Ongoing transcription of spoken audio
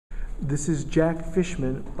This is Jack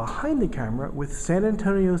Fishman behind the camera with San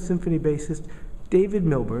Antonio Symphony bassist David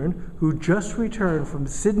Milburn, who just returned from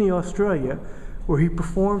Sydney, Australia, where he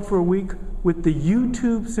performed for a week with the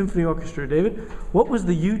YouTube Symphony Orchestra. David, what was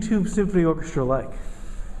the YouTube Symphony Orchestra like?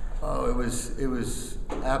 Oh, it was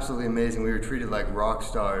absolutely amazing. We were treated like rock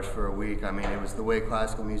stars for a week. I mean, it was the way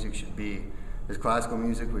classical music should be. Because classical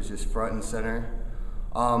music was just front and center.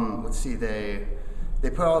 Let's see, they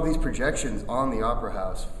put all these projections on the Opera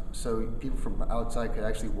House, so people from outside could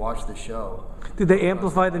actually watch the show. Did they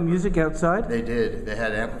amplify the music outside? They did. They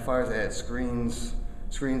had amplifiers, they had screens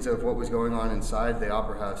of what was going on inside the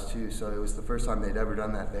Opera House too, so it was the first time they'd ever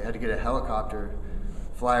done that. They had to get a helicopter,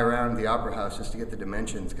 fly around the Opera House just to get the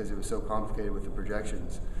dimensions because it was so complicated with the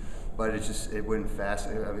projections. But it went fast.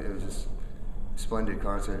 I mean, it was just a splendid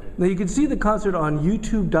concert. Now you can see the concert on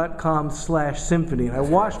youtube.com/symphony, and I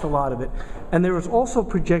watched a lot of it. And there was also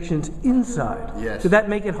projections inside. Yes. Did that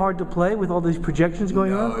make it hard to play with all these projections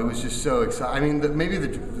going on? No, it was just so exciting. I mean, maybe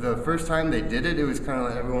the first time they did it, it was kind of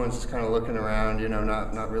like everyone's just kind of looking around, you know,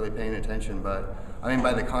 not really paying attention. But I mean,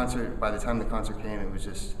 by the time the concert came, it was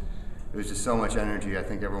just so much energy. I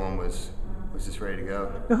think everyone was just ready to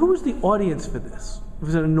go. Now, who was the audience for this?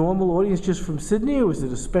 Was it a normal audience just from Sydney, or was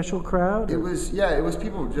it a special crowd? It was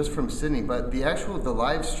people just from Sydney, but the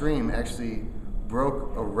live stream actually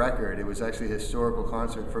broke a record. It was actually a historical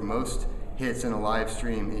concert for most hits in a live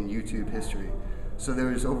stream in YouTube history. So there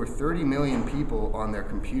was over 30 million people on their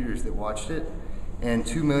computers that watched it, and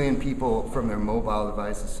 2 million people from their mobile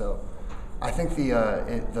devices. So I think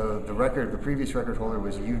the previous record holder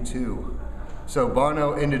was U2. So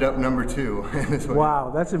Bono ended up number 2.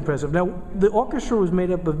 Wow, that's impressive. Now, the orchestra was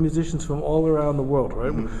made up of musicians from all around the world,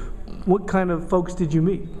 right? Mm-hmm. What kind of folks did you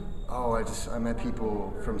meet? Oh, I met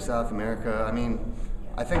people from South America. I mean,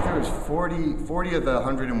 I think there was 40 of the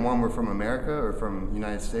 101 were from America or from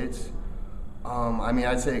United States. I mean,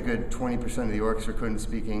 I'd say a good 20% of the orchestra couldn't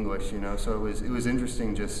speak English, you know, so it was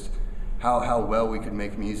interesting just how well we could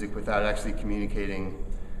make music without actually communicating,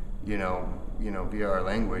 you know, via our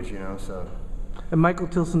language, you know, so. And Michael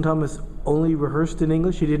Tilson Thomas only rehearsed in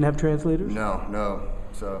English? He didn't have translators? No,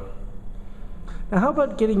 so. Now, how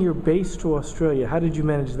about getting your bass to Australia? How did you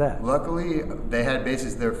manage that? Luckily, they had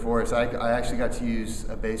basses there for us. I actually got to use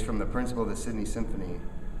a bass from the principal of the Sydney Symphony.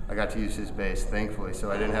 I got to use his bass, thankfully,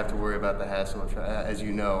 so I didn't have to worry about the hassle. As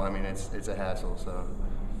you know, I mean, it's a hassle, so.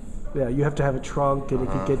 Yeah, you have to have a trunk, and you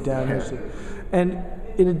can get down here. So. And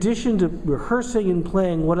in addition to rehearsing and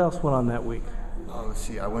playing, what else went on that week? Oh, let's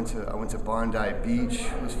see. I went to Bondi Beach.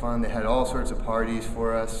 It was fun. They had all sorts of parties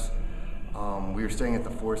for us. We were staying at the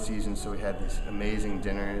Four Seasons, so we had these amazing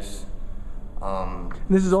dinners.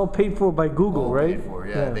 This is all paid for by Google, all right? Paid for,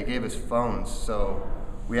 yeah. They gave us phones, so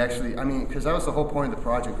we actually, I mean, because that was the whole point of the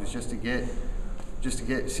project, was just to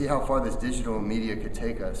see how far this digital media could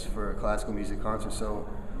take us for a classical music concert. So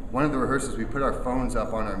one of the rehearsals, we put our phones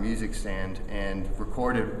up on our music stand and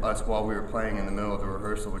recorded us while we were playing in the middle of the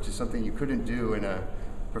rehearsal, which is something you couldn't do in a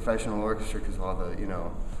professional orchestra because of all the, you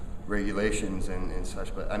know, regulations and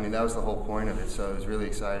such. But I mean, that was the whole point of it, so it was really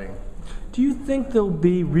exciting. Do you think there'll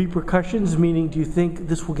be repercussions? Meaning, do you think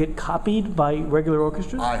this will get copied by regular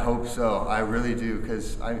orchestras? I hope so. I really do,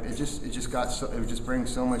 because it just brings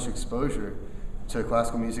so much exposure to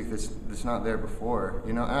classical music that's not there before.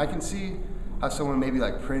 You know, and I can see how someone maybe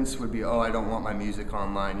like Prince would be, oh, I don't want my music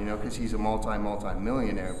online, you know, because he's a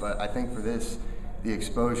multi-millionaire. But I think for this, the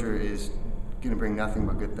exposure is going to bring nothing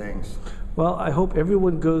but good things. Well, I hope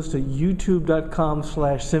everyone goes to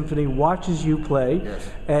youtube.com/symphony, watches you play, yes,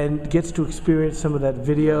 and gets to experience some of that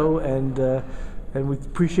video. And we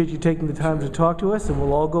appreciate you taking the time to talk to us, and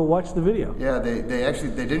we'll all go watch the video. Yeah, they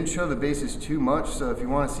didn't show the basses too much, so if you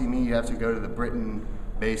want to see me, you have to go to the Britain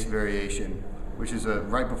bass variation, which is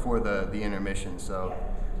right before the intermission. So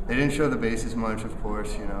they didn't show the basses much, of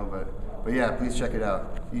course, you know, but yeah, please check it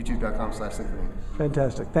out. youtube.com/symphony.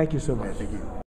 Fantastic. Thank you so much. Yeah, thank you.